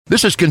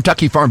This is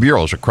Kentucky Farm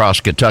Bureaus across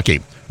Kentucky.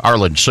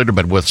 Arlen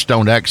Suderman with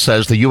StoneX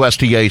says the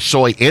USDA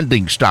soy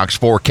ending stocks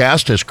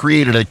forecast has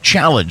created a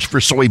challenge for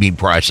soybean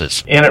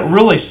prices. And it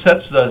really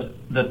sets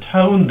the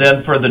tone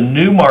then for the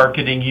new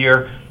marketing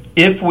year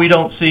if we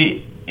don't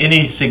see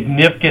any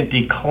significant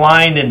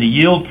decline in the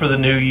yield for the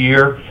new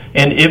year,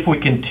 and if we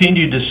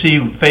continue to see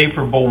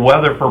favorable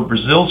weather for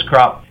Brazil's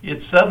crop,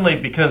 it suddenly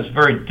becomes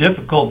very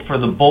difficult for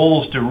the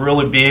bulls to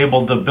really be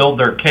able to build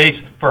their case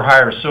for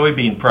higher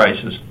soybean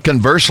prices.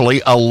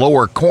 Conversely, a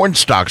lower corn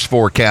stocks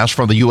forecast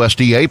from the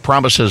USDA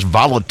promises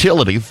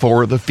volatility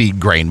for the feed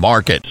grain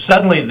market.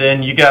 Suddenly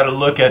then you got to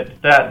look at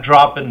that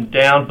dropping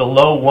down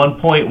below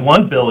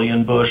 1.1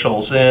 billion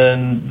bushels,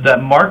 and the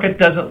market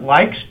doesn't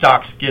like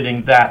stocks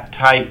getting that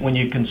tight when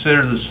you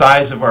consider the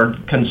size of our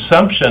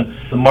consumption.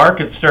 The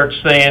market starts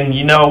saying,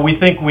 we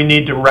think we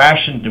need to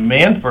ration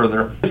demand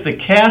further. If the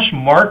cash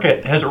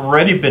market has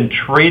already been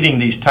trading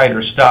these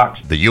tighter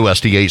stocks. The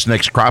USDA's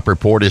next crop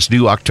report is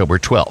due October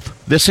 12th.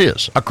 This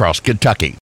is Across Kentucky.